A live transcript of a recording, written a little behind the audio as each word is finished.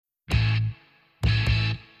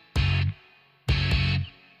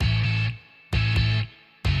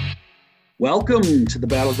Welcome to the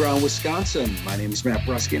Battleground, Wisconsin. My name is Matt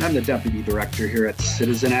Brusky, and I'm the Deputy Director here at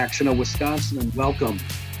Citizen Action of Wisconsin, and welcome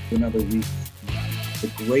to another week in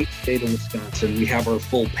the great state of Wisconsin. We have our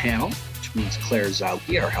full panel, which means Claire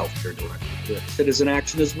Zauke, our Healthcare Director here at Citizen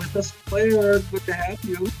Action, is with us. Claire, good to have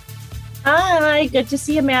you. Hi, good to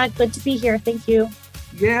see you, Matt. Good to be here. Thank you.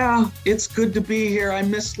 Yeah, it's good to be here. I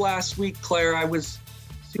missed last week, Claire. I was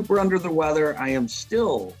super under the weather. I am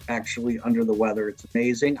still actually under the weather. It's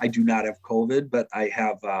amazing. I do not have COVID, but I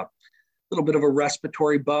have a little bit of a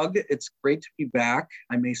respiratory bug. It's great to be back.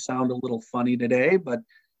 I may sound a little funny today, but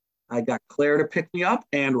I got Claire to pick me up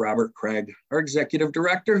and Robert Craig, our Executive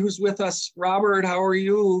Director, who's with us. Robert, how are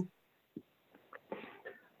you?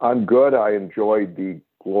 I'm good. I enjoyed the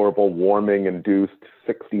global warming induced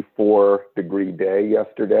 64-degree day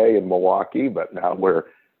yesterday in Milwaukee, but now we're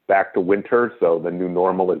back to winter, so the new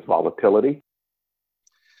normal is volatility.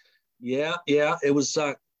 Yeah, it was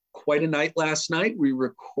quite a night last night. We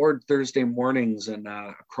record Thursday mornings and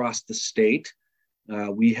across the state.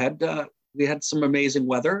 We had some amazing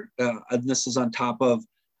weather, and this is on top of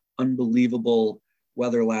unbelievable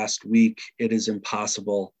weather last week. It is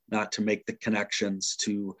impossible not to make the connections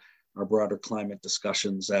to our broader climate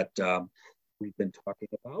discussions that we've been talking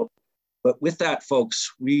about. But with that,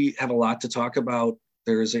 folks, we have a lot to talk about.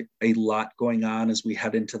 There is a lot going on as we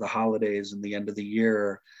head into the holidays and the end of the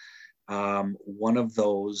year. One of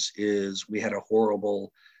those is we had a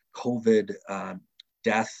horrible COVID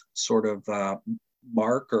death sort of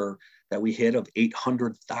marker that we hit of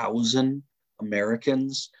 800,000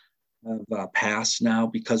 Americans have passed now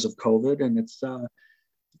because of COVID. And it's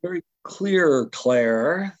very clear,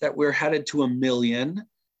 Claire, that we're headed to 1 million.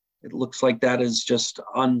 It looks like that is just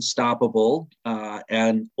unstoppable.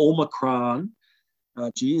 And Omicron,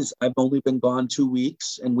 I've only been gone 2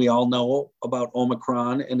 weeks, and we all know about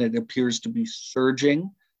Omicron, and it appears to be surging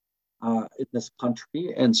in this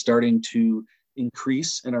country and starting to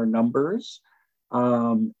increase in our numbers.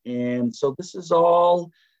 And so this is all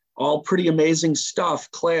pretty amazing stuff,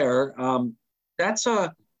 Claire. That's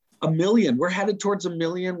a million. We're headed towards 1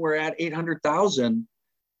 million. We're at 800,000.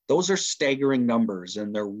 Those are staggering numbers,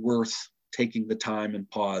 and they're worth taking the time and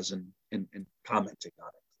pause and commenting on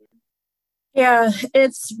it. Yeah,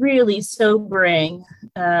 it's really sobering.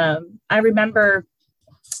 I remember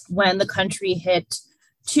when the country hit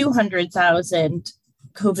 200,000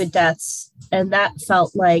 COVID deaths, and that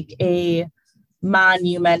felt like a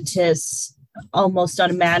monumentous, almost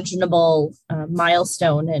unimaginable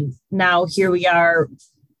milestone. And now here we are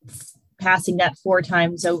passing that 4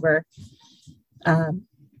 times over.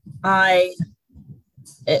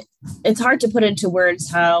 It's hard to put into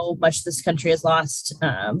words how much this country has lost,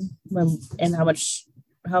 and how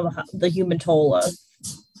the human toll of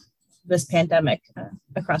this pandemic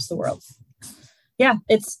across the world. Yeah,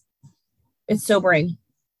 it's sobering.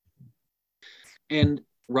 And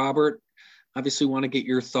Robert, obviously want to get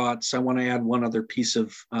your thoughts. I want to add one other piece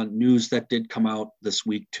of news that did come out this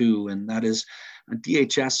week too, and that is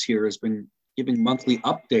DHS here has been giving monthly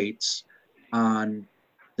updates on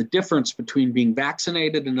the difference between being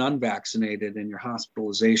vaccinated and unvaccinated in your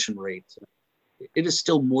hospitalization rates. It is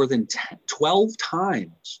still more than 12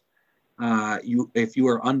 times if you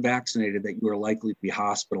are unvaccinated that you are likely to be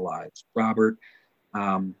hospitalized. Robert,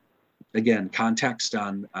 again, context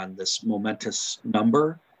on this momentous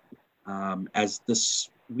number as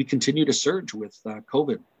we continue to surge with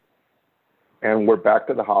COVID. And we're back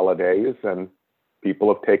to the holidays, and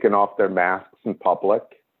people have taken off their masks in public.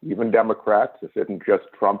 Even Democrats. This isn't just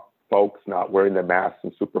Trump folks not wearing their masks in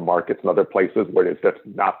supermarkets and other places where it's just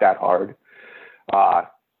not that hard.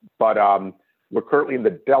 But we're currently in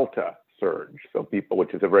the Delta surge,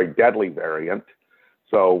 which is a very deadly variant.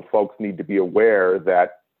 So folks need to be aware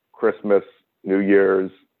that Christmas, New Year's,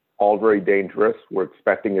 all very dangerous. We're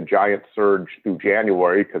expecting a giant surge through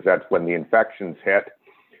January because that's when the infections hit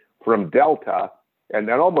from Delta, and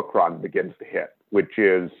then Omicron begins to hit, which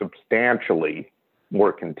is substantially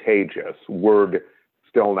more contagious. Word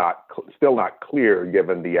still not clear,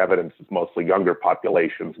 given the evidence is mostly younger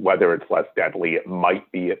populations, whether it's less deadly. It might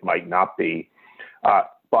be, it might not be,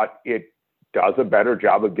 but it does a better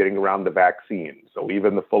job of getting around the vaccine. So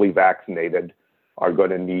even the fully vaccinated are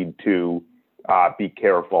going to need to be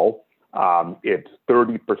careful. It's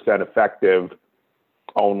 30% effective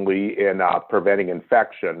only in preventing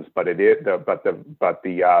infections, but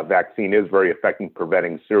the vaccine is very effective in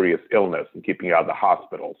preventing serious illness and keeping you out of the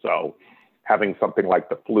hospital. So having something like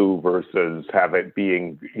the flu versus have it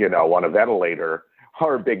being, on a ventilator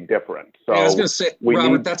are a big difference. So I was going to say,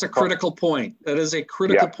 Robert, that's a critical point. That is a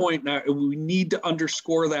critical point. Now we need to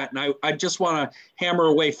underscore that. And I just want to hammer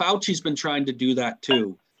away. Fauci's been trying to do that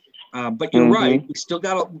too. But you're right.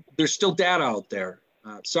 There's still data out there.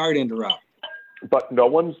 Sorry to interrupt. But no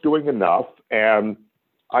one's doing enough. And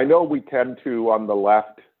I know we tend to, on the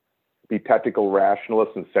left, be technical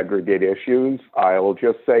rationalists and segregate issues. I'll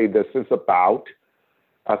just say this is about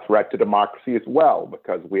a threat to democracy as well,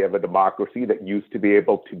 because we have a democracy that used to be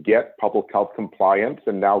able to get public health compliance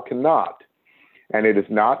and now cannot. And it is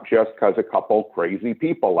not just because a couple crazy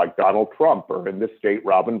people like Donald Trump, or in this state,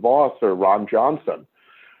 Robin Vos or Ron Johnson.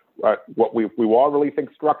 What we all really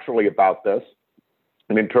think structurally about this.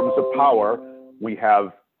 And in terms of power, we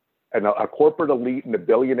have a corporate elite and a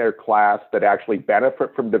billionaire class that actually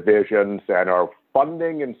benefit from divisions and are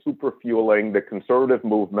funding and super fueling the conservative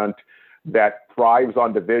movement that thrives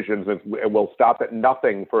on divisions and will stop at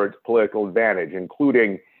nothing for its political advantage,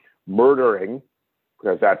 including murdering,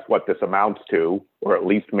 because that's what this amounts to, or at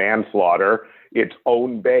least manslaughter, its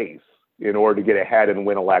own base in order to get ahead and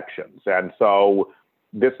win elections. And so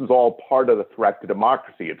this is all part of the threat to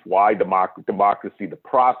democracy. It's why democracy, the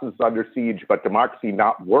process is under siege, but democracy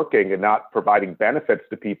not working and not providing benefits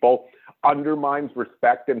to people undermines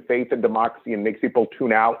respect and faith in democracy and makes people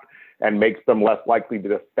tune out and makes them less likely to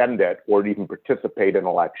defend it or to even participate in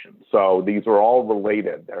elections. So these are all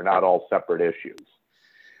related. They're not all separate issues.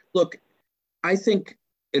 Look, I think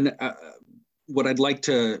what I'd like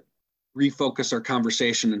to refocus our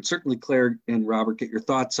conversation, and certainly Claire and Robert, get your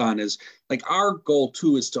thoughts on, is like our goal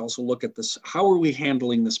too is to also look at this. How are we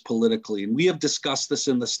handling this politically? And we have discussed this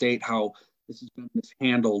in the state, how this has been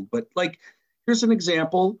mishandled. But like, here's an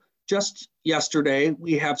example. Just yesterday,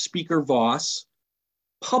 we have Speaker Vos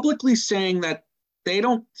publicly saying that they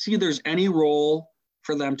don't see there's any role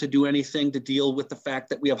for them to do anything to deal with the fact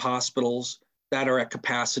that we have hospitals that are at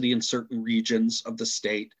capacity in certain regions of the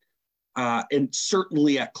state. And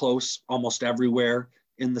certainly at close almost everywhere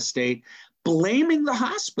in the state, blaming the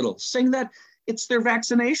hospitals, saying that it's their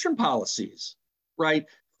vaccination policies, right,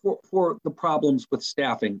 for the problems with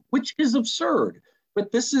staffing, which is absurd.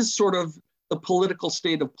 But this is sort of the political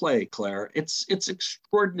state of play, Claire. It's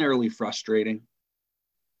extraordinarily frustrating.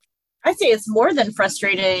 I'd say it's more than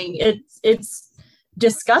frustrating. It's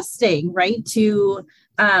disgusting, right? To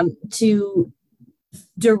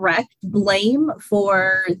direct blame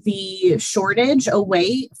for the shortage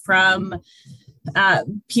away from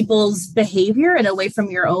people's behavior and away from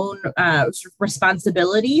your own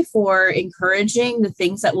responsibility for encouraging the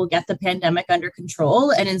things that will get the pandemic under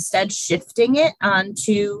control, and instead shifting it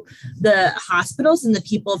onto the hospitals and the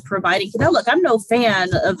people providing. Now, look, I'm no fan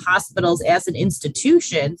of hospitals as an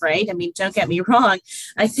institution, right? I mean, don't get me wrong.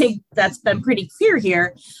 I think that's been pretty clear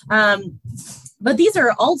here. But these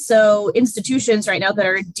are also institutions right now that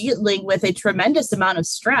are dealing with a tremendous amount of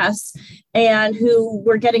stress, and who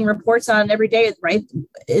we're getting reports on every day, right?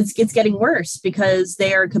 It's getting worse because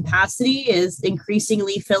their capacity is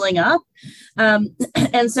increasingly filling up.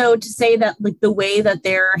 And so to say that like the way that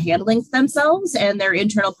they're handling themselves and their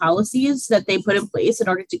internal policies that they put in place in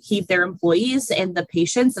order to keep their employees and the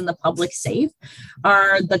patients and the public safe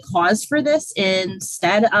are the cause for this,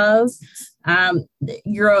 instead of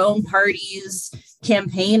your own party's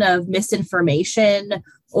campaign of misinformation,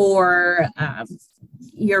 or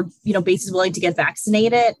you're basically willing to get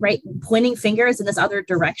vaccinated, right? Pointing fingers in this other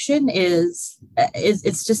direction is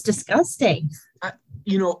it's just disgusting.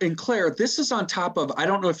 And Claire, this is on top of, I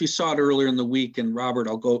don't know if you saw it earlier in the week, and Robert,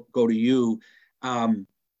 I'll go to you.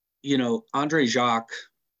 Andre Jacques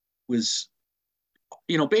was,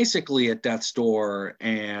 basically at death's door,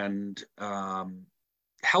 and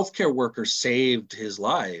healthcare workers saved his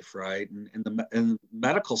life, right? And the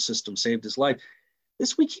medical system saved his life.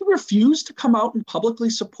 This week, he refused to come out and publicly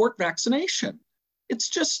support vaccination. It's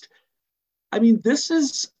just, this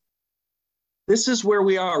is where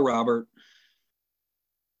we are, Robert.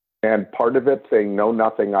 And part of it's a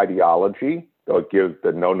know-nothing ideology. So it gives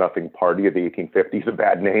the know-nothing party of the 1850s a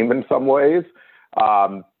bad name in some ways.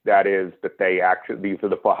 That is that these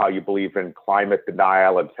are how you believe in climate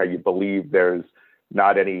denial. It's how you believe there's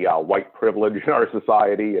not any white privilege in our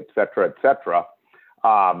society, et cetera,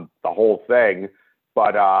 the whole thing.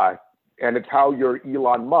 But, and it's how you're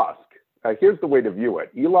Elon Musk. Here's the way to view it.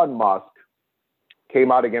 Elon Musk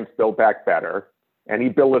came out against Build Back Better, and he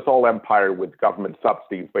built his whole empire with government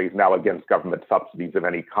subsidies, but he's now against government subsidies of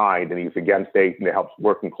any kind, and he's against anything that helps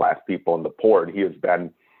working class people and the poor. And he has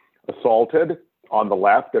been assaulted on the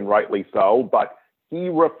left, and rightly so, but he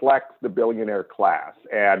reflects the billionaire class.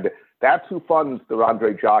 And that's who funds the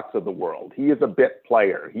Andre Jacques of the world. He is a bit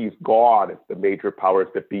player. He's gone if the major powers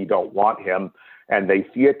that be don't want him, and they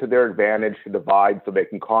see it to their advantage to divide so they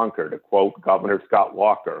can conquer, to quote Governor Scott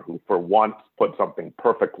Walker, who for once put something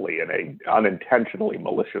perfectly in a unintentionally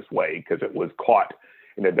malicious way, because it was caught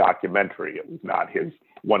in a documentary. It was not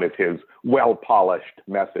one of his well-polished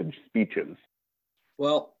message speeches.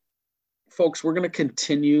 Well, folks, we're going to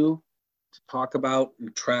continue to talk about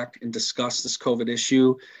and track and discuss this COVID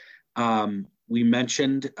issue. We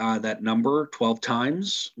mentioned that number 12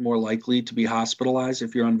 times more likely to be hospitalized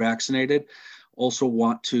if you're unvaccinated. Also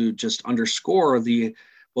want to just underscore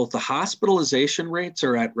both the hospitalization rates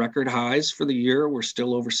are at record highs for the year. We're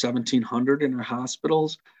still over 1,700 in our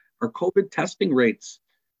hospitals. Our COVID testing rates,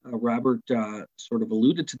 Robert sort of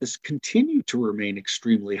alluded to this, continue to remain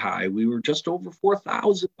extremely high. We were just over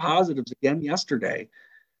 4,000 positives again yesterday.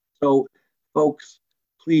 So folks,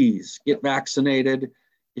 please get vaccinated.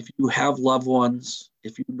 If you have loved ones,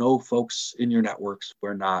 if you know folks in your networks who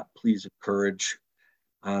are not, please encourage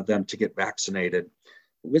them to get vaccinated.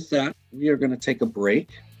 With that, we are going to take a break.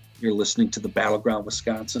 You're listening to the Battleground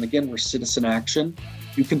Wisconsin. Again, we're Citizen Action.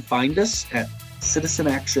 You can find us at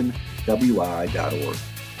citizenactionwi.org.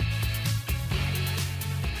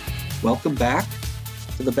 Welcome back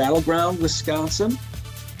to the Battleground Wisconsin.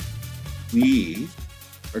 We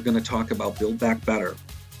are going to talk about Build Back Better.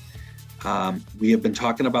 We have been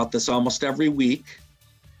talking about this almost every week.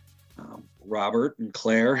 Robert and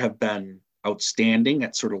Claire have been outstanding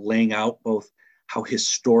at sort of laying out both how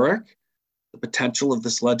historic the potential of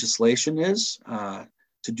this legislation is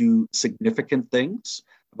to do significant things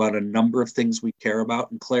about a number of things we care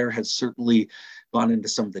about. And Claire has certainly gone into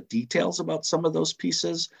some of the details about some of those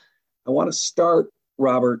pieces. I want to start,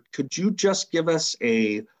 Robert, could you just give us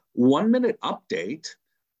a 1-minute update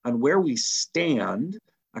on where we stand?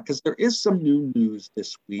 Because there is some new news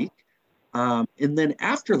this week. And then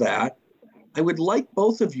after that, I would like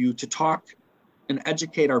both of you to talk and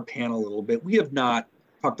educate our panel a little bit. We have not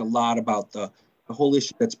talked a lot about the whole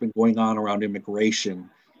issue that's been going on around immigration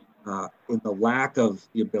and the lack of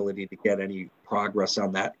the ability to get any progress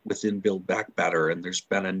on that within Build Back Better. And there's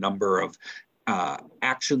been a number of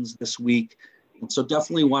actions this week. And so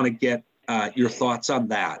definitely want to get your thoughts on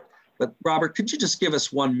that. But Robert, could you just give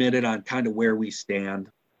us 1 minute on kind of where we stand?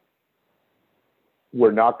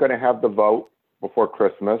 We're not going to have the vote before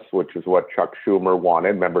Christmas, which is what Chuck Schumer wanted.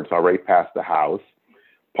 Remember, it's already passed the House.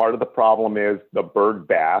 Part of the problem is the bird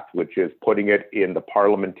bath, which is putting it in the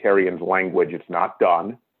parliamentarians' language. It's not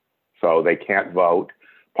done, so they can't vote.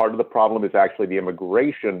 Part of the problem is actually the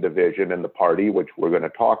immigration division in the party, which we're going to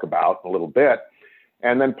talk about in a little bit.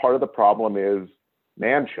 And then part of the problem is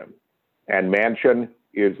Manchin. And Manchin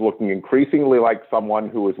is looking increasingly like someone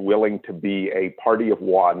who is willing to be a party of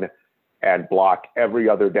one and block every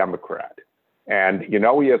other Democrat. And, he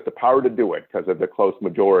has the power to do it because of the close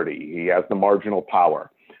majority. He has the marginal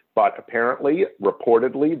power. But apparently,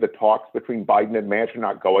 reportedly, the talks between Biden and Manchin are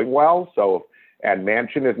not going well. And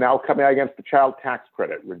Manchin is now coming out against the child tax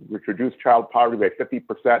credit, which reduced child poverty by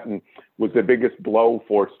 50% and was the biggest blow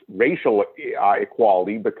for racial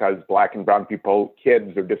equality because Black and brown people,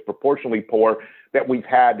 kids are disproportionately poor that we've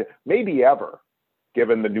had maybe ever,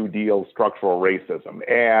 given the New Deal structural racism.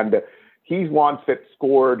 And he wants it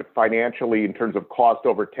scored financially in terms of cost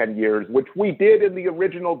over 10 years, which we did in the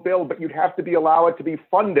original bill, but you'd have to allow it to be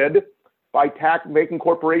funded by making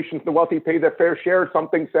corporations, the wealthy pay their fair share,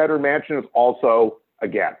 something Senator Manchin is also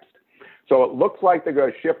against. So it looks like they're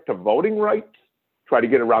going to shift to voting rights, try to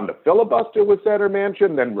get around the filibuster with Senator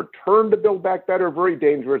Manchin, then return to Build Back Better. Very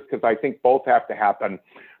dangerous because I think both have to happen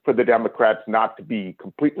for the Democrats not to be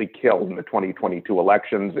completely killed in the 2022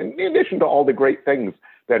 elections, in addition to all the great things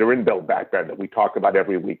that are in Build Back Better that we talk about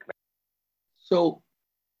every week. So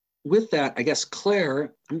with that, I guess,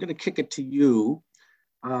 Claire, I'm going to kick it to you.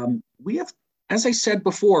 We have, as I said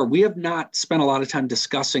before, we have not spent a lot of time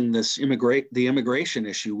discussing the immigration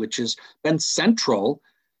issue, which has been central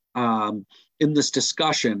in this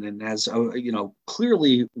discussion and has,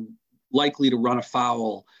 clearly likely to run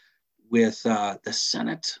afoul with the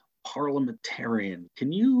Senate parliamentarian.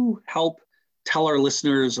 Can you help tell our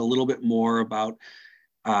listeners a little bit more about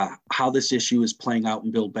how this issue is playing out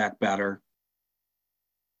in Build Back Better?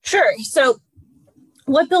 Sure. So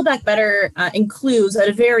what Build Back Better includes at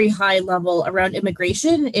a very high level around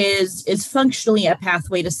immigration is functionally a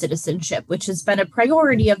pathway to citizenship, which has been a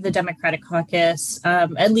priority of the Democratic caucus,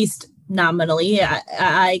 at least nominally.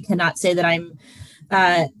 I cannot say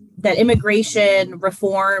that that immigration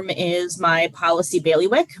reform is my policy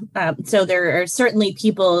bailiwick. So there are certainly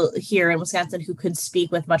people here in Wisconsin who could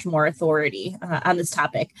speak with much more authority on this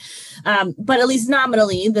topic. But at least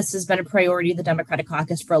nominally, this has been a priority of the Democratic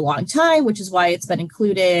caucus for a long time, which is why it's been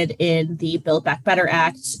included in the Build Back Better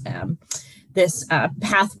Act, this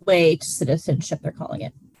pathway to citizenship, they're calling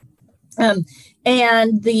it.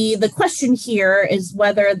 And the question here is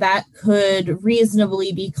whether that could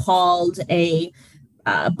reasonably be called a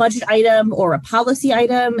budget item or a policy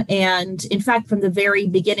item. And in fact, from the very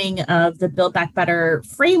beginning of the Build Back Better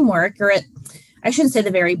framework, I shouldn't say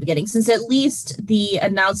the very beginning, since at least the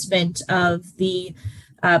announcement of the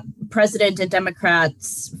President and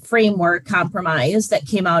Democrats framework compromise that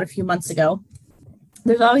came out a few months ago,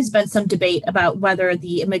 there's always been some debate about whether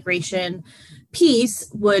the immigration piece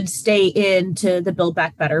would stay into the Build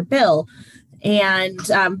Back Better bill. And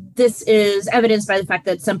this is evidenced by the fact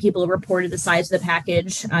that some people reported the size of the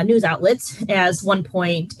package, news outlets, as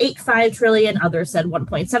 1.85 trillion. Others said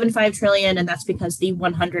 1.75 trillion, and that's because the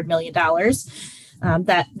 $100 million,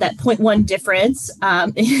 that 0.1 difference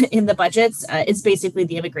in the budgets is basically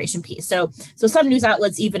the immigration piece. So some news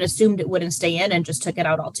outlets even assumed it wouldn't stay in and just took it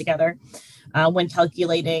out altogether when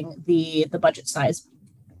calculating the budget size.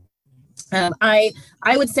 I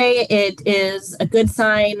would say it is a good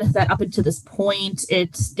sign that up until this point,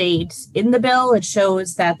 it stayed in the bill. It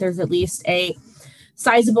shows that there's at least a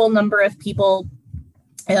sizable number of people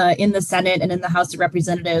in the Senate and in the House of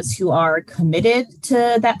Representatives who are committed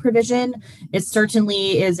to that provision. It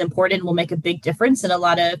certainly is important, will make a big difference in a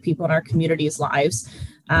lot of people in our community's lives.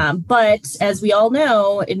 But as we all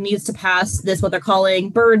know, it needs to pass this, what they're calling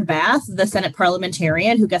bird bath, the Senate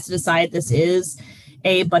parliamentarian who gets to decide this is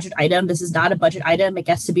a budget item. This is not a budget item. It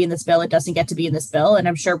gets to be in this bill. It doesn't get to be in this bill. And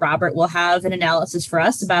I'm sure Robert will have an analysis for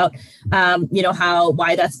us about,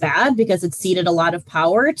 why that's bad, because it's ceded a lot of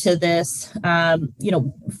power to this,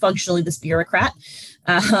 functionally this bureaucrat.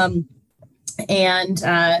 So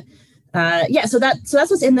that's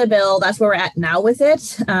what's in the bill. That's where we're at now with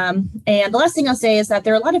it. And the last thing I'll say is that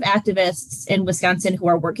there are a lot of activists in Wisconsin who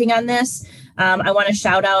are working on this. I want to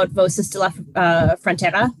shout out Voces de la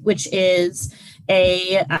Frontera, which is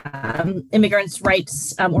a immigrants'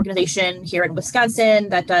 rights organization here in Wisconsin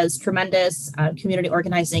that does tremendous community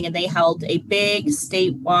organizing, and they held a big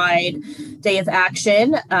statewide day of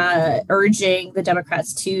action urging the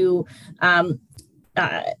Democrats to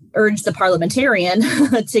urge the parliamentarian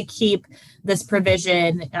to keep this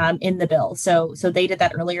provision in the bill. So they did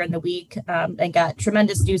that earlier in the week and got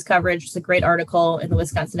tremendous news coverage. It's a great article in the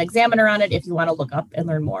Wisconsin Examiner on it if you want to look up and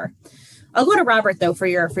learn more. I'll go to Robert, though, for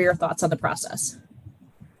your thoughts on the process.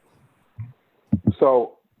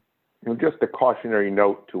 So, just a cautionary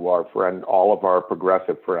note to our friend, all of our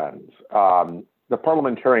progressive friends. The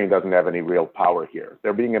parliamentarian doesn't have any real power here.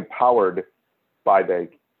 They're being empowered by the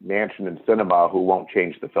Manchin and Sinema, who won't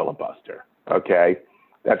change the filibuster. Okay,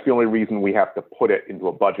 that's the only reason we have to put it into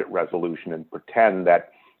a budget resolution and pretend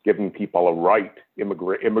that giving people a right,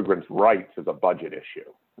 immigrants' rights, is a budget issue.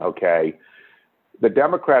 Okay. The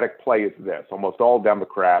Democratic play is this. Almost all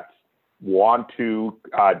Democrats want to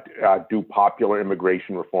do popular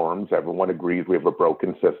immigration reforms. Everyone agrees we have a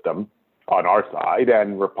broken system on our side,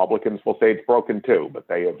 and Republicans will say it's broken too, but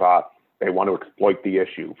they want to exploit the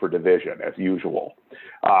issue for division as usual.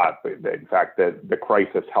 In fact, the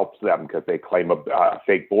crisis helps them because they claim a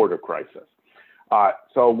fake border crisis.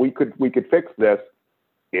 So we could fix this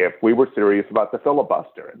if we were serious about the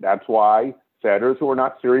filibuster, and that's why senators who are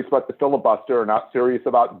not serious about the filibuster are not serious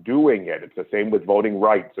about doing it. It's the same with voting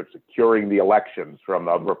rights or securing the elections from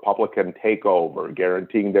a Republican takeover,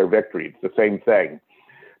 guaranteeing their victory. It's the same thing.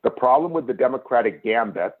 The problem with the Democratic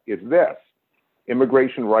gambit is this.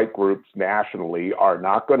 Immigration right groups nationally are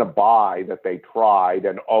not going to buy that they tried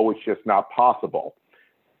and, it's just not possible.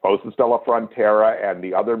 Voces de la Frontera and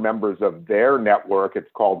the other members of their network,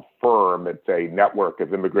 it's called FIRM, it's a network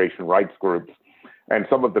of immigration rights groups, and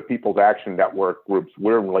some of the People's Action Network groups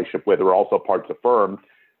we're in relationship with are also parts of FIRM.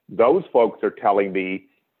 Those folks are telling me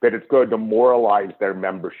that it's going to demoralize their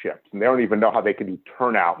memberships. And they don't even know how they can do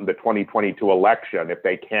turnout in the 2022 election if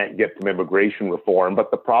they can't get some immigration reform.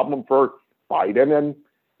 But the problem for Biden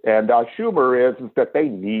and Schumer is that they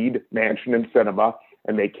need Manchin and Sinema,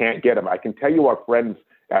 and they can't get them. I can tell you our friends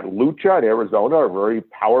at Lucha in Arizona, a very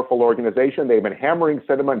powerful organization, they've been hammering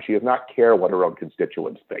Sinema, and she does not care what her own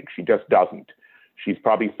constituents think. She just doesn't. She's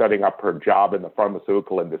probably setting up her job in the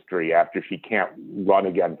pharmaceutical industry after she can't run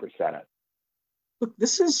again for Senate. Look,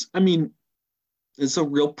 it's a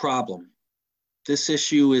real problem. This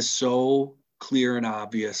issue is so clear and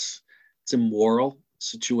obvious. It's a moral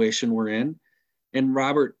situation we're in. And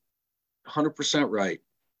Robert, 100% right.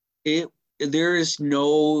 There's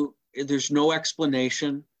no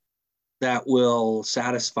explanation that will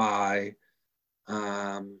satisfy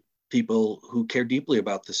people who care deeply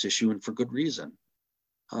about this issue, and for good reason.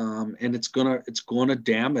 And it's gonna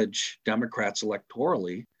damage Democrats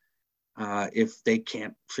electorally if they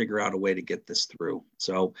can't figure out a way to get this through.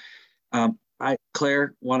 So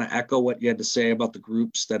Claire, want to echo what you had to say about the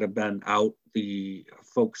groups that have been out, the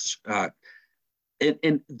folks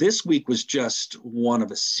and this week was just one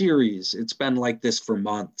of a series. It's been like this for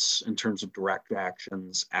months in terms of direct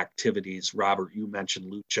actions, activities. Robert, you mentioned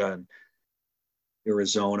Lucha and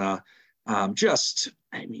Arizona. I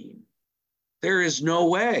mean, there is no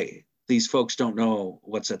way these folks don't know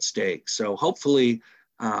what's at stake. So hopefully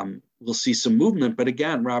we'll see some movement. But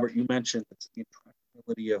again, Robert, you mentioned it's the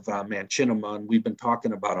intractability of Machinima, and we've been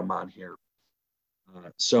talking about him on here.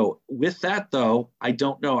 So with that, though, I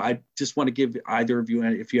don't know. I just want to give either of you,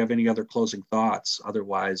 if you have any other closing thoughts.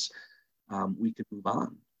 Otherwise, we could move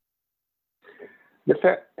on. This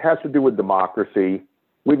has to do with democracy.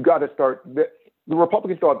 We've got to start. The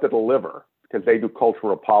Republicans don't have to deliver because they do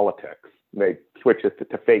cultural politics. They switch it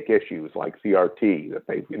to fake issues like CRT that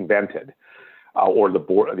they've invented, or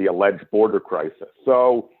the alleged border crisis.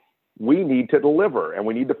 So we need to deliver, and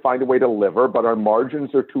we need to find a way to deliver, but our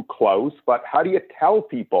margins are too close. But how do you tell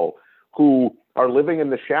people who are living in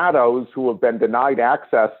the shadows, who have been denied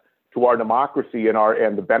access to our democracy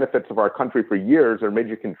and the benefits of our country for years, are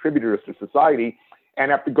major contributors to society, and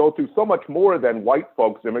have to go through so much more than white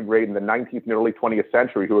folks immigrated in the 19th and early 20th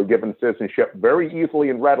century who were given citizenship very easily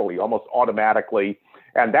and readily, almost automatically.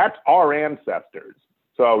 And that's our ancestors.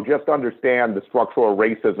 So just understand the structural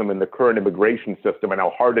racism in the current immigration system and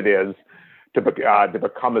how hard it is to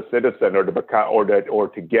become a citizen or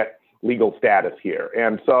to get legal status here.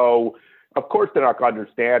 And so, of course, they're not going to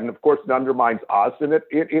understand, and of course, it undermines us, and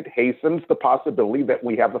it hastens the possibility that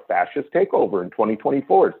we have a fascist takeover in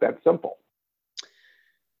 2024. It's that simple.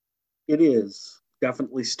 It is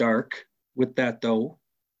definitely stark. With that, though,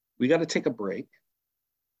 we got to take a break.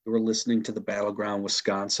 We're listening to the Battleground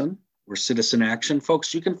Wisconsin. We're Citizen Action.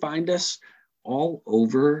 Folks, you can find us all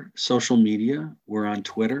over social media. We're on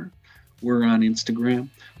Twitter. We're on Instagram.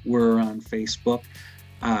 We're on Facebook.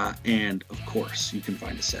 And, of course, you can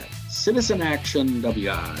find us at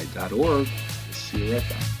citizenactionwi.org. We'll see you right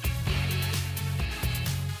back.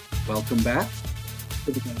 Welcome back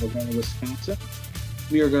to the Battleground Wisconsin.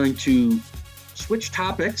 We are going to switch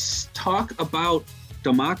topics, talk about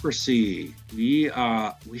democracy. We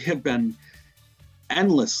have been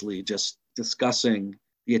endlessly just discussing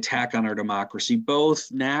the attack on our democracy, both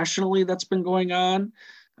nationally that's been going on,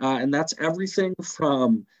 and that's everything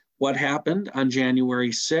from what happened on January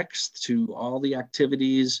 6th to all the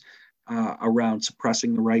activities around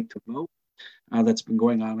suppressing the right to vote that's been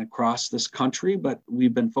going on across this country. But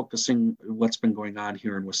we've been focusing what's been going on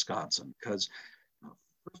here in Wisconsin because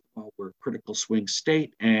first of all, we're a critical swing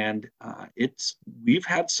state, and we've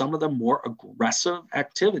had some of the more aggressive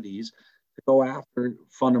activities to go after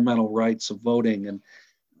fundamental rights of voting. And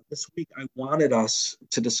this week, I wanted us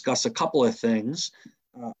to discuss a couple of things.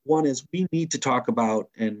 One is we need to talk about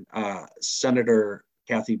Senator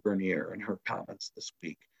Kathy Bernier and her comments this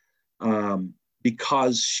week,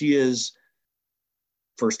 because she is,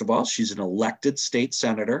 first of all, she's an elected state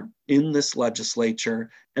senator in this legislature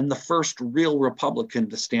and the first real Republican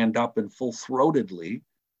to stand up and full-throatedly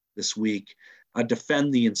this week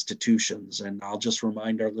defend the institutions. And I'll just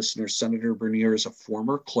remind our listeners, Senator Bernier is a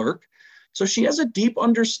former clerk. So she has a deep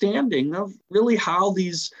understanding of really how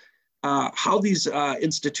these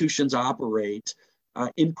institutions operate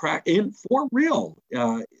for real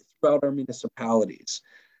throughout our municipalities.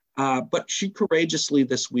 But she courageously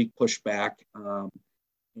this week pushed back and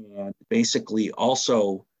basically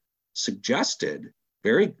also is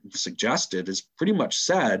pretty much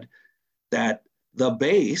said that the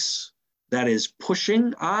base that is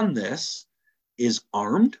pushing on this is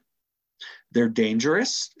armed, they're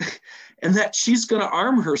dangerous, and that she's going to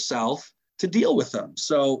arm herself to deal with them.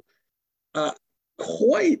 So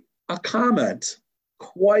quite a comment,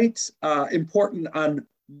 quite important on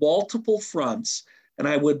multiple fronts. And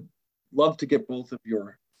I would love to get both of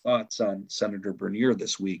your thoughts on Senator Bernier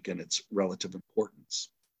this week and its relative importance.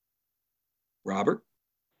 Robert?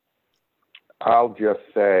 I'll just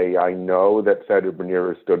say I know that Senator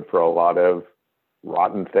Bernier has stood for a lot of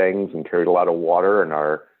rotten things and carried a lot of water, and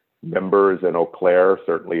our members in Eau Claire,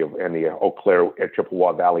 certainly in the Eau Claire and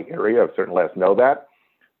Chippewa Valley area, have certainly let us know that.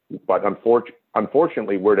 But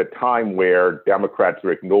unfortunately, we're at a time where Democrats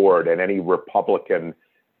are ignored, and any Republican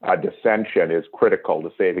dissension is critical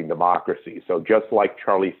to saving democracy. So just like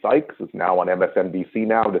Charlie Sykes is now on MSNBC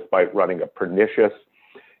now, despite running a pernicious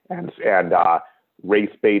and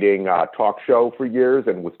race-baiting talk show for years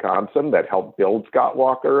in Wisconsin that helped build Scott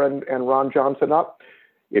Walker and Ron Johnson up,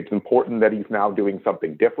 it's important that he's now doing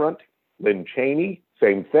something different. Lynn Cheney,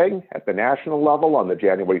 same thing at the national level on the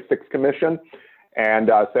January 6th Commission.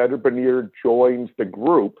 And Senator Bernier joins the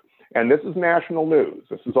group. And this is national news.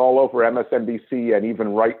 This is all over MSNBC and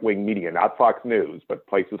even right-wing media, not Fox News, but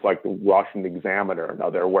places like the Washington Examiner and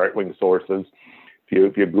other right-wing sources.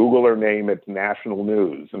 If you Google her name, it's national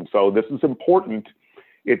news. And so this is important.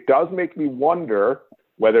 It does make me wonder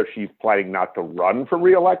whether she's planning not to run for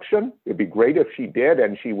re-election. It'd be great if she did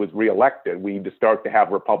and she was re-elected. We need to start to have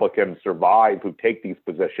Republicans survive who take these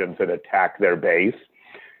positions and attack their base.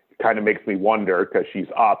 It kind of makes me wonder because she's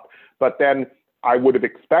up. But then I would have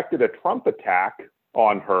expected a Trump attack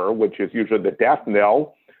on her, which is usually the death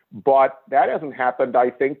knell. But that hasn't happened,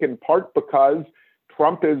 I think, in part because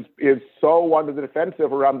Trump is so under the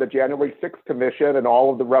defensive around the January 6th Commission and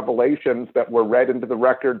all of the revelations that were read into the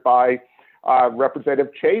record by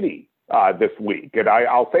Representative Cheney this week. And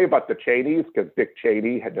I'll say about the Cheneys, because Dick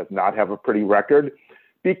Cheney does not have a pretty record,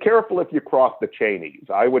 be careful if you cross the Cheneys.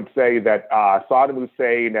 I would say that Saddam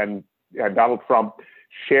Hussein and Donald Trump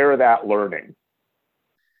share that learning.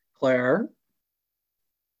 Claire?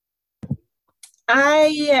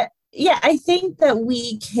 I think that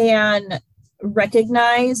we can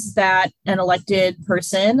recognize that an elected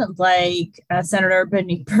person like Senator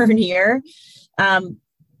Bernier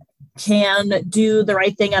can do the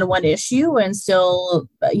right thing on one issue and still,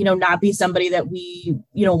 not be somebody that we,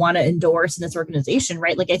 want to endorse in this organization,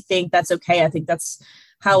 right? Like, I think that's okay. I think that's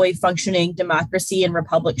how a functioning democracy and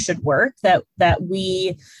republic should work, that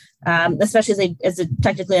we, especially as a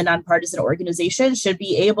technically a nonpartisan organization, should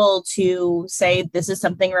be able to say this is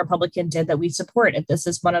something a Republican did that we support. If this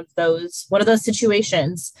is one of those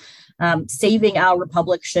situations, saving our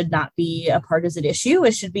republic should not be a partisan issue.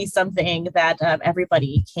 It should be something that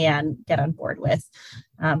everybody can get on board with.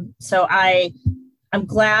 So I'm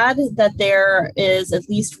glad that there is at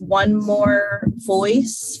least one more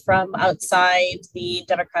voice from outside the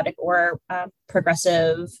Democratic or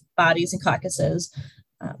progressive bodies and caucuses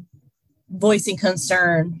voicing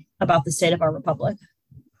concern about the state of our republic.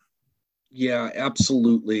 Yeah,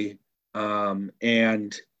 absolutely.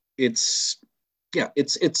 And it's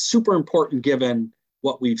super important given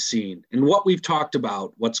what we've seen and what we've talked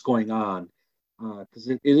about, what's going on, because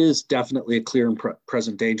it is definitely a clear and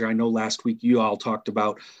present danger. I know last week you all talked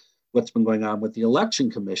about what's been going on with the election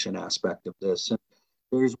commission aspect of this. And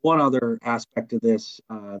there's one other aspect of this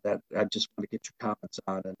that I just want to get your comments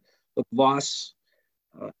on. And look, Vos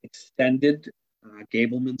extended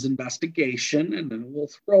Gableman's investigation, and then we'll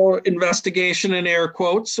throw investigation in air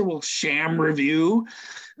quotes, so we'll sham review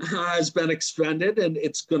has been extended, and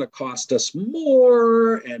it's going to cost us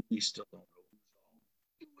more, and we still don't know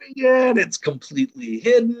who's doing it. It's completely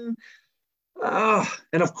hidden.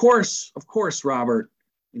 And of course, Robert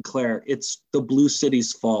and Claire, it's the Blue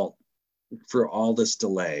City's fault for all this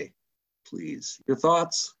delay. Please, your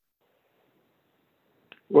thoughts?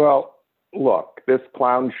 Well, look, this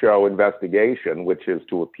clown show investigation, which is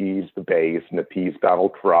to appease the base and appease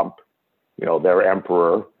Donald Trump, their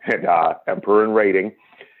emperor in rating,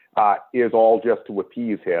 is all just to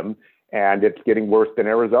appease him. And it's getting worse than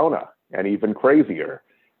Arizona and even crazier.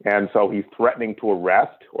 And so he's threatening to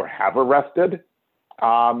arrest or have arrested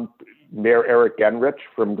Mayor Eric Enrich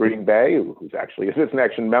from Green Bay, who's actually a Citizen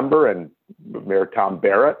Action member, and Mayor Tom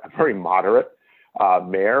Barrett, a very moderate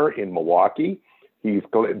mayor in Milwaukee.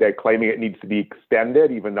 They're claiming it needs to be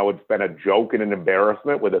extended, even though it's been a joke and an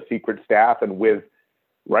embarrassment with a secret staff. And with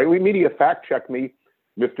Right Wing Media fact check me,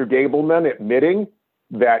 Mr. Gableman admitting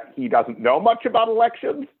that he doesn't know much about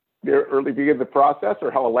elections, the early beginning of the process,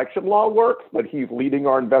 or how election law works, but he's leading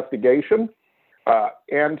our investigation.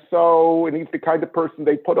 And he's the kind of person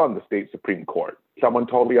they put on the state Supreme Court, someone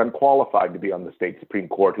totally unqualified to be on the state Supreme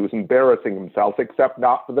Court, who's embarrassing himself, except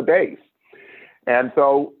not for the base. And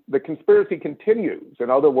so the conspiracy continues. In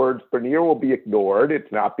other words, Bernier will be ignored.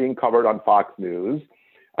 It's not being covered on Fox News.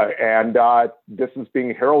 And this is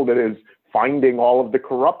being heralded as finding all of the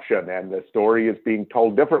corruption, and the story is being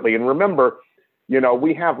told differently. And remember,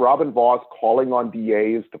 we have Robin Vos calling on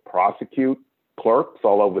DAs to prosecute clerks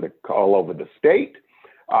all over the state.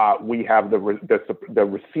 We have the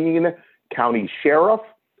Racine County Sheriff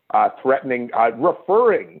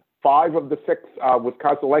referring 5 of the 6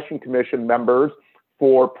 Wisconsin Election Commission members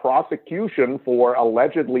for prosecution for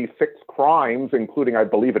allegedly 6 crimes, including, I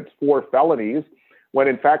believe it's 4 felonies, when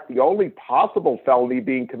in fact the only possible felony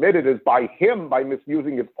being committed is by him by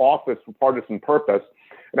misusing his office for partisan purpose.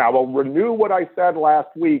 And I will renew what I said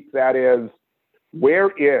last week, that is,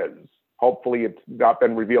 where is, hopefully it's not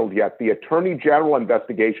been revealed yet, the Attorney General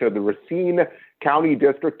investigation of the Racine County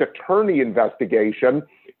District Attorney investigation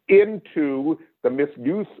into the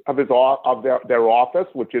misuse of their office,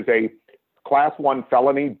 which is a Class 1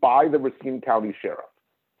 felony by the Racine County Sheriff.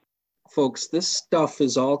 Folks, this stuff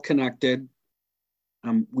is all connected.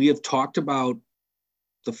 We have talked about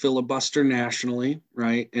the filibuster nationally,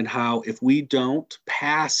 right? And how if we don't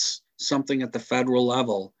pass something at the federal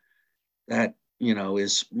level, that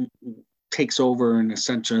takes over and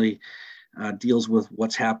essentially deals with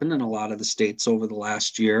what's happened in a lot of the states over the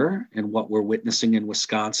last year and what we're witnessing in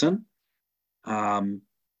Wisconsin.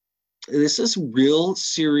 This is real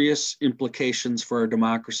serious implications for our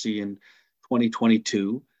democracy in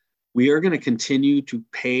 2022. We are going to continue to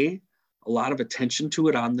pay a lot of attention to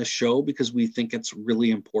it on this show because we think it's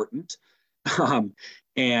really important.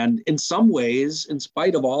 And in some ways, in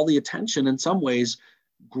spite of all the attention, in some ways,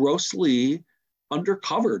 grossly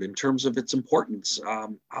undercovered in terms of its importance.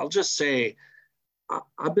 I'll just say,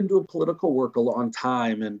 I've been doing political work a long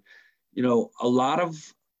time, and a lot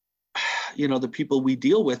of the people we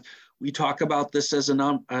deal with, we talk about this as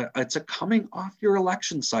it's a coming off your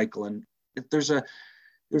election cycle, and there's a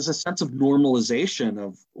sense of normalization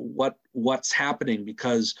of what's happening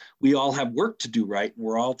because we all have work to do, right? And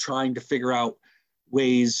we're all trying to figure out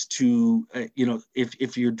ways to,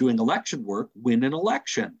 if you're doing election work, win an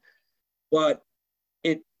election. But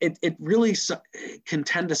it really can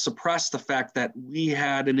tend to suppress the fact that we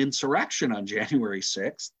had an insurrection on January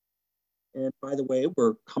 6th. And by the way,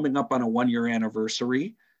 we're coming up on a 1-year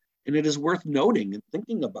anniversary, and it is worth noting and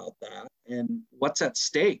thinking about that and what's at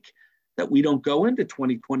stake, that we don't go into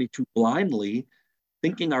 2022 blindly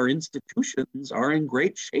thinking our institutions are in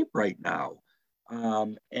great shape right now.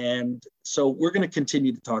 And so we're going to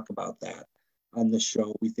continue to talk about that on this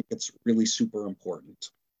show. We think it's really super important.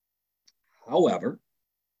 However,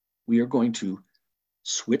 we are going to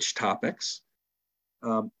switch topics.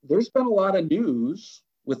 There's been a lot of news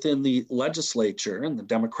within the legislature and the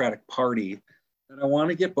Democratic Party that I want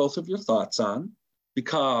to get both of your thoughts on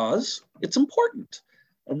because it's important.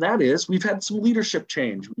 And that is, we've had some leadership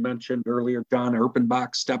change. We mentioned earlier, John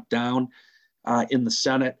Erpenbach stepped down in the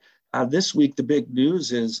Senate. This week, the big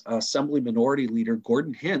news is Assembly Minority Leader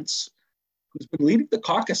Gordon Hintz, who's been leading the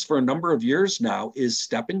caucus for a number of years now, is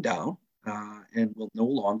stepping down and will no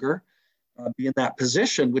longer be in that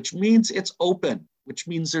position, which means it's open, which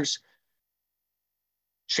means there's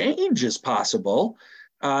change is possible.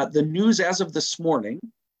 The news as of this morning,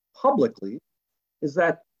 publicly, is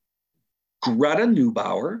that Greta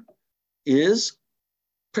Neubauer is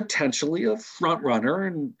potentially a front runner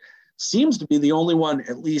and seems to be the only one,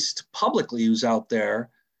 at least publicly, who's out there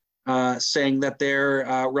saying that they're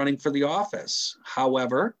running for the office.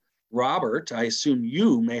 However, Robert, I assume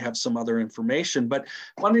you may have some other information, but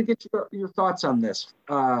I wanted to get your thoughts on this.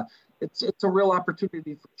 It's a real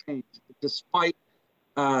opportunity for change, despite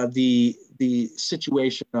the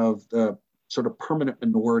situation of the sort of permanent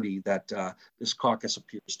minority that this caucus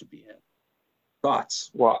appears to be in. Thoughts?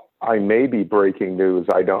 Well, I may be breaking news.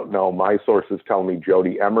 I don't know. My sources tell me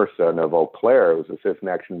Jody Emerson of Eau Claire, who's a Citizen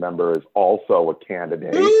Action member, is also a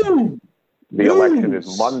candidate. The election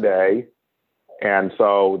is Monday. And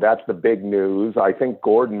so that's the big news. I think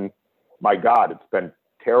Gordon, my God, it's been a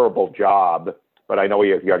terrible job, but I know he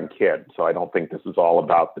has young kids, so I don't think this is all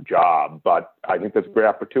about the job. But I think there's a great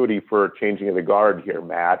opportunity for changing of the guard here,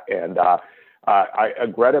 Matt. And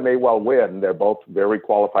Greta may well win. They're both very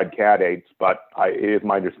qualified candidates, but it is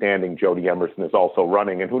my understanding Jody Emerson is also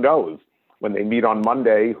running. And who knows, when they meet on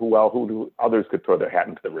Monday, who others could throw their hat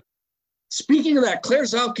into the ring. Speaking of that, Claire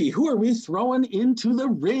Zauke, who are we throwing into the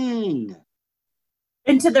ring?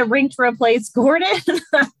 Into the ring to replace Gordon?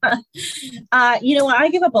 I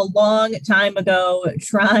gave up a long time ago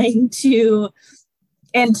trying to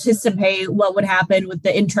anticipate what would happen with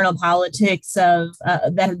the internal politics of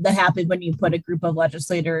that happened when you put a group of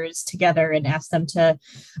legislators together and ask them to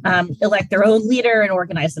elect their own leader and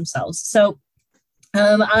organize themselves. So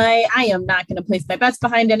I am not going to place my bets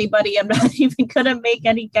behind anybody. I'm not even going to make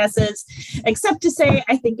any guesses, except to say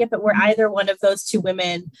I think if it were either one of those two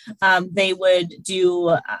women, they would do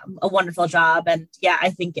a wonderful job. And yeah, I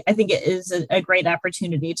think it is a great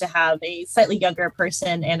opportunity to have a slightly younger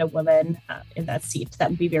person and a woman in that seat.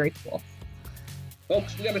 That would be very cool.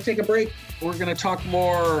 Folks, we got to take a break. We're going to talk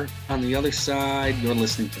more on the other side. You're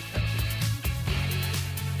listening to that.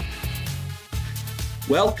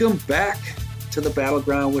 Welcome back to the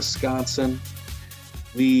Battleground Wisconsin.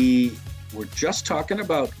 We were just talking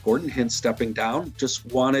about Gordon Hintz stepping down. Just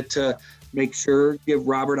wanted to make sure, give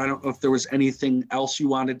Robert, I don't know if there was anything else you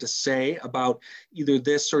wanted to say about either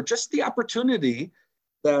this or just the opportunity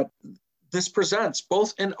that this presents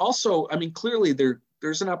both. And also, I mean, clearly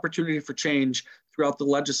there's an opportunity for change throughout the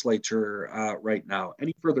legislature right now.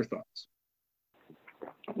 Any further thoughts?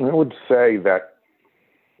 I would say that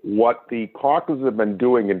what the caucus have been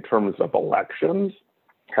doing in terms of elections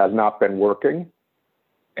has not been working.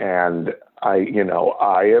 And I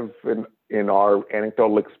have, in our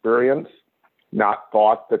anecdotal experience, not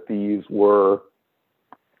thought that these were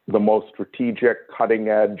the most strategic,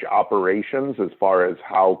 cutting-edge operations as far as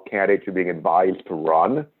how candidates are being advised to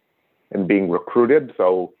run and being recruited.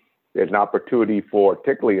 So there's an opportunity for,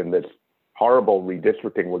 particularly in this horrible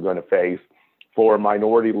redistricting we're going to face, for a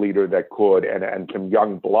minority leader that could, and some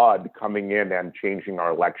young blood coming in and changing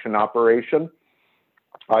our election operation.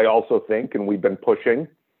 I also think, and we've been pushing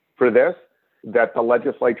for this, that the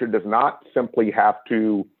legislature does not simply have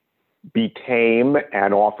to be tame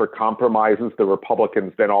and offer compromises the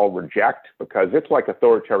Republicans then all reject, because it's like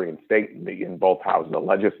authoritarian state in both houses of the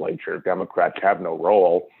legislature. Democrats have no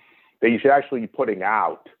role. They should actually be putting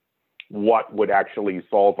out what would actually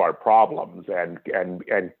solve our problems, and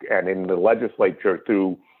in the legislature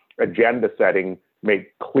through agenda setting,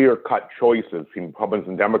 make clear-cut choices between Republicans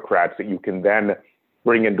and Democrats that you can then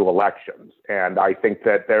bring into elections. And I think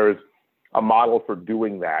that there's a model for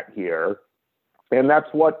doing that here, and that's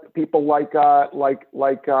what people like AOC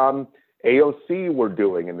were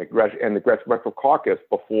doing in the Congressional Caucus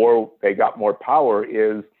before they got more power,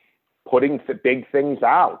 is putting big things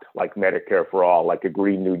out like Medicare for all, like a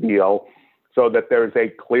Green New Deal, so that there's a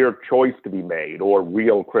clear choice to be made, or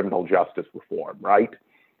real criminal justice reform, right?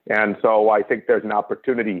 And so I think there's an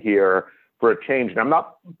opportunity here for a change. And I'm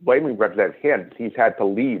not blaming Representative Hintz. He's had to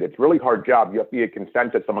lead. It's a really hard job. You have to be a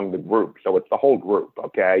consensus among the group. So it's the whole group,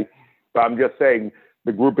 okay? But I'm just saying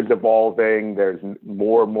the group is evolving. There's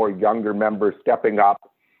more and more younger members stepping up,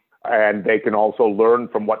 and they can also learn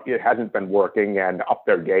from what it hasn't been working and up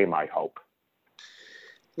their game, I hope.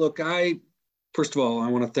 Look, first of all, I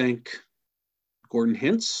want to thank Gordon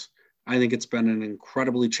Hintz. I think it's been an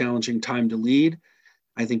incredibly challenging time to lead.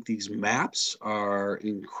 I think these maps are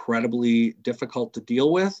incredibly difficult to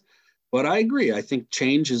deal with, but I agree. I think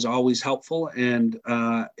change is always helpful, and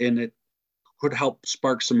it could help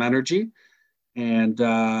spark some energy. And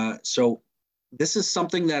so this is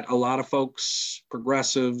something that a lot of folks,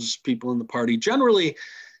 progressives, people in the party, generally,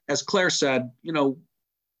 as Claire said,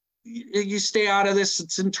 you stay out of this,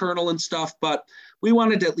 it's internal and stuff, but we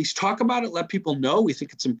wanted to at least talk about it, let people know we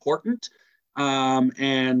think it's important,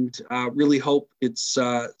 and really hope it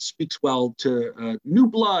speaks well to new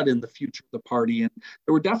blood in the future of the party. And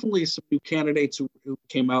there were definitely some new candidates who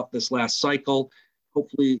came out this last cycle.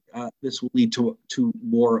 Hopefully this will lead to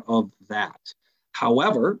more of that.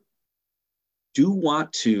 However, do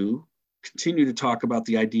want to continue to talk about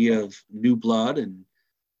the idea of new blood and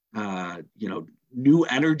new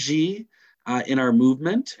energy in our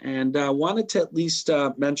movement, and wanted to at least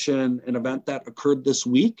mention an event that occurred this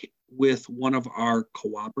week with one of our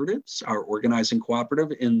cooperatives, our organizing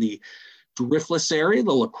cooperative in the Driftless area,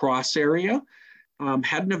 the La Crosse area,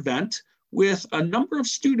 had an event with a number of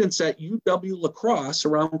students at UW La Crosse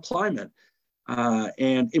around climate,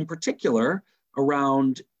 and in particular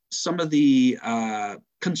around some of the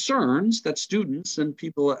concerns that students and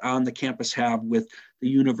people on the campus have with the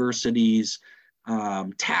university's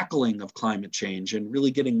tackling of climate change, and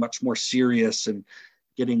really getting much more serious and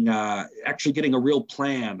getting a real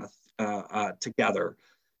plan together.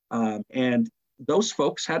 And those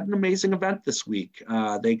folks had an amazing event this week.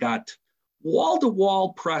 They got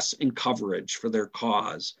wall-to-wall press and coverage for their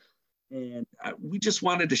cause. And we just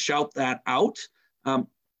wanted to shout that out.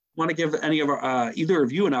 Want to give either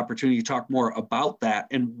of you an opportunity to talk more about that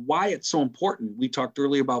and why it's so important. We talked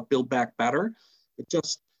earlier about Build Back Better. It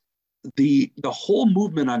just, the whole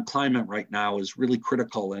movement on climate right now is really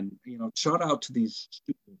critical. And shout out to these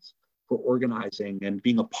students for organizing and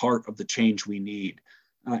being a part of the change we need.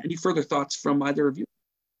 Any further thoughts from either of you?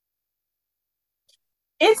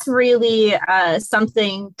 It's really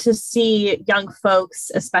something to see young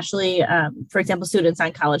folks, especially, for example, students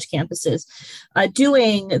on college campuses,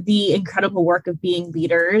 doing the incredible work of being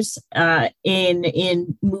leaders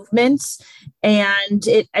in movements. And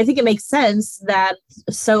I think it makes sense that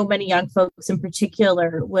so many young folks in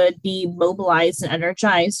particular would be mobilized and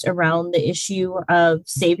energized around the issue of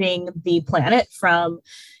saving the planet from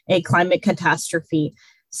a climate catastrophe.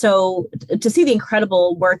 So to see the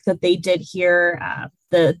incredible work that they did here,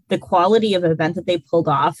 the quality of event that they pulled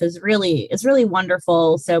off is really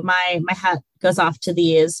wonderful. So my hat goes off to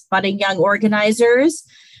these budding young organizers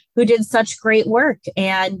who did such great work.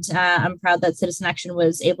 And I'm proud that Citizen Action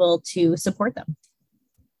was able to support them.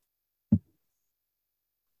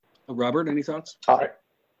 Robert, any thoughts?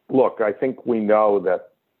 Look, I think we know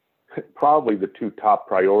that probably the two top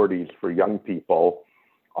priorities for young people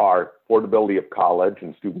are affordability of college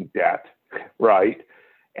and student debt, right?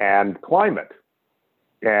 And climate.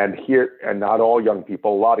 And not all young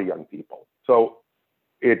people, a lot of young people. So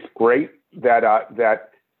it's great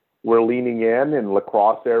that we're leaning in La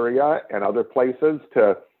Crosse area and other places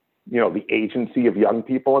to the agency of young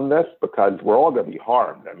people in this, because we're all going to be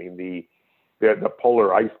harmed. I mean, the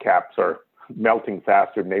polar ice caps are melting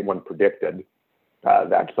faster than anyone predicted.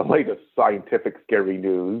 That's the latest scientific scary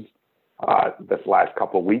news this last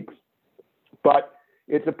couple of weeks. But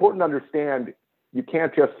it's important to understand you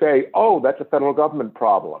can't just say, oh, that's a federal government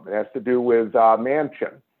problem. It has to do with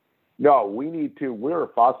Manchin. No, we're a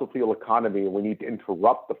fossil fuel economy, and we need to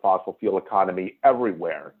interrupt the fossil fuel economy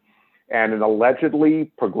everywhere. And an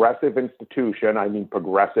allegedly progressive institution, I mean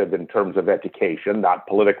progressive in terms of education, not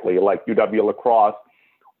politically, like UW-La Crosse,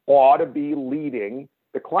 ought to be leading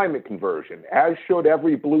the climate conversion, as should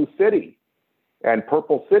every blue city and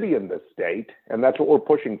purple city in this state. And that's what we're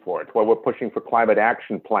pushing for. It's why we're pushing for climate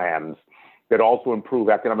action plans that also improve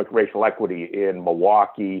economic racial equity in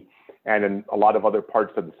Milwaukee and in a lot of other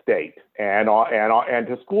parts of the state, and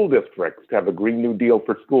to school districts to have a Green New Deal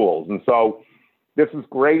for schools. And so this is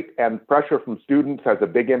great, and pressure from students has a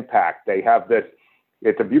big impact. They have this,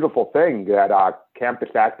 it's a beautiful thing that campus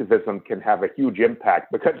activism can have a huge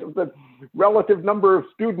impact because of the relative number of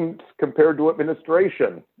students compared to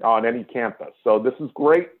administration on any campus. So this is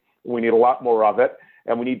great. We need a lot more of it,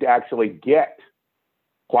 and we need to actually get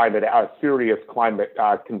serious climate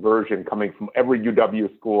conversion coming from every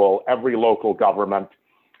UW school, every local government,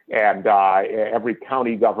 and every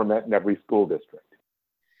county government and every school district.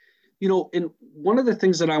 And one of the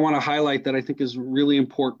things that I want to highlight that I think is really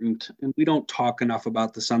important, and we don't talk enough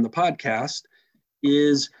about this on the podcast,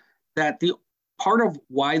 is that the part of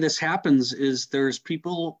why this happens is there's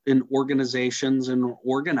people in organizations and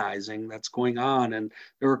organizing that's going on. And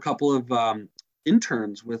there were a couple of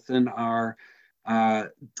interns within our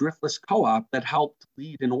Driftless Co-op that helped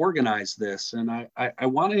lead and organize this. And I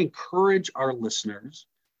want to encourage our listeners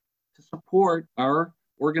to support our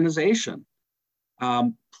organization.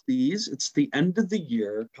 Please, it's the end of the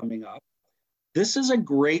year coming up. This is a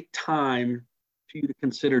great time for you to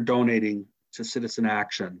consider donating to Citizen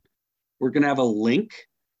Action. We're going to have a link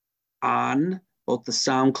on both the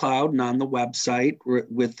SoundCloud and on the website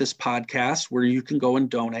with this podcast where you can go and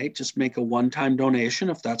donate. Just make a one-time donation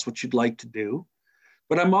if that's what you'd like to do.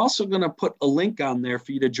 But I'm also going to put a link on there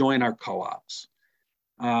for you to join our co-ops.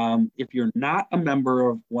 If you're not a member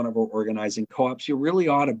of one of our organizing co-ops, you really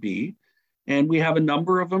ought to be. And we have a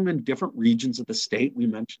number of them in different regions of the state. We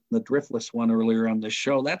mentioned the Driftless one earlier on this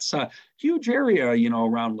show. That's a huge area,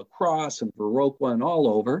 around La Crosse and Viroqua and all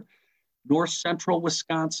over. North Central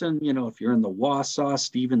Wisconsin, if you're in the Wausau,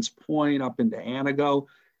 Stevens Point, up into Anago.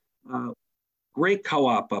 Great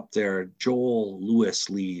co-op up there. Joel Lewis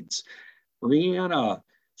leads. Brianna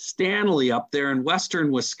Stanley up there in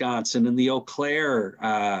Western Wisconsin in the Eau Claire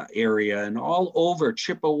area, and all over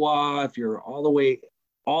Chippewa, if you're all the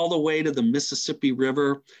way to the Mississippi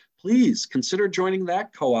River, please consider joining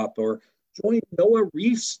that co-op, or join Noah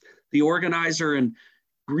Reefs, the organizer in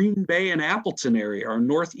Green Bay and Appleton area, our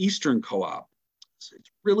Northeastern co-op. So it's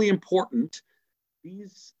really important.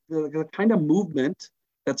 The kind of movement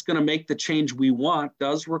that's going to make the change we want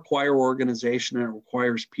does require organization, and it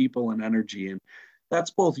requires people and energy. And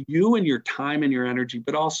that's both you and your time and your energy,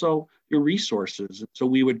 but also your resources. So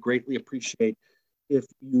we would greatly appreciate if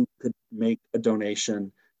you could make a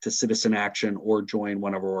donation to Citizen Action or join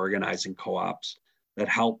one of our organizing co-ops that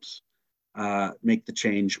helps make the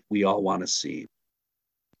change we all want to see.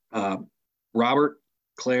 Robert,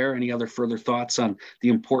 Claire, any other further thoughts on the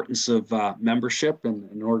importance of membership and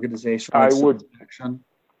an organization like Citizen Action?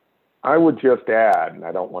 I would just add, and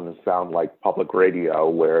I don't want to sound like public radio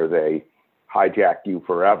where they hijack you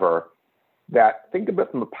forever, that think of it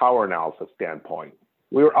from a power analysis standpoint.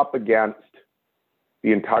 We're up against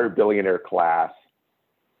the entire billionaire class,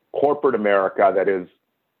 corporate America that is,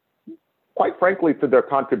 quite frankly, for their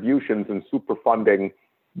contributions and super funding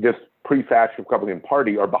this pre-fascist Republican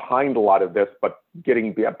Party, are behind a lot of this, but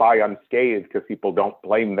getting by unscathed because people don't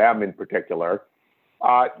blame them in particular,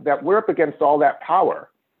 that we're up against all that power.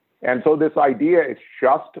 And so this idea, it's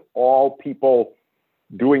just all people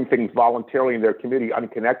doing things voluntarily in their community,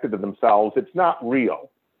 unconnected to themselves, it's not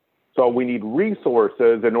real. So we need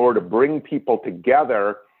resources in order to bring people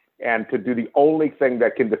together and to do the only thing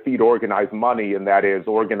that can defeat organized money, and that is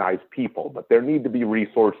organized people. But there need to be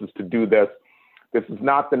resources to do this. This is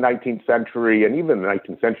not the 19th century, and even the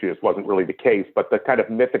 19th century, this wasn't really the case, but the kind of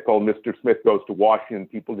mythical Mr. Smith goes to Washington,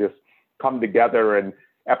 people just come together and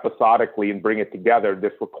episodically and bring it together.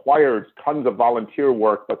 This requires tons of volunteer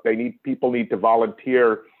work, but people need to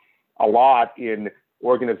volunteer a lot in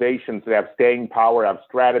organizations that have staying power, have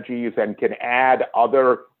strategies, and can add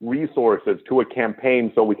other resources to a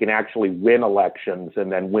campaign so we can actually win elections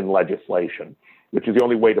and then win legislation, which is the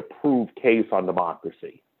only way to prove case on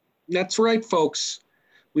democracy. That's right, folks.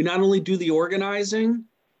 We not only do the organizing,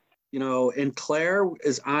 and Claire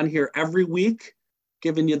is on here every week,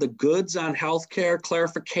 giving you the goods on healthcare,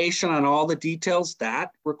 clarification on all the details.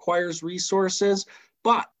 That requires resources,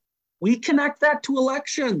 but we connect that to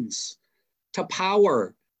elections, to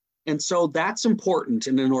power. And so that's important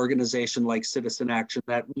in an organization like Citizen Action,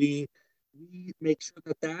 that we make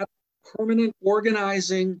sure that permanent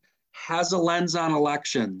organizing has a lens on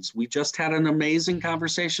elections. We just had an amazing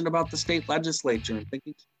conversation about the state legislature and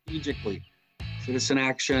thinking strategically. Citizen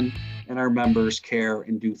Action and our members care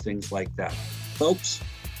and do things like that. Folks,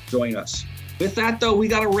 join us. With that, though, we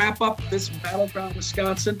got to wrap up this Battleground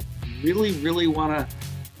Wisconsin. Really, really want to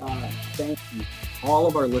thank you, all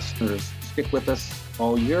of our listeners. Stick with us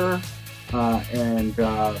all year, and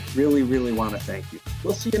really, really want to thank you.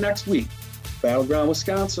 We'll see you next week. Battleground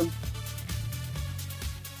Wisconsin.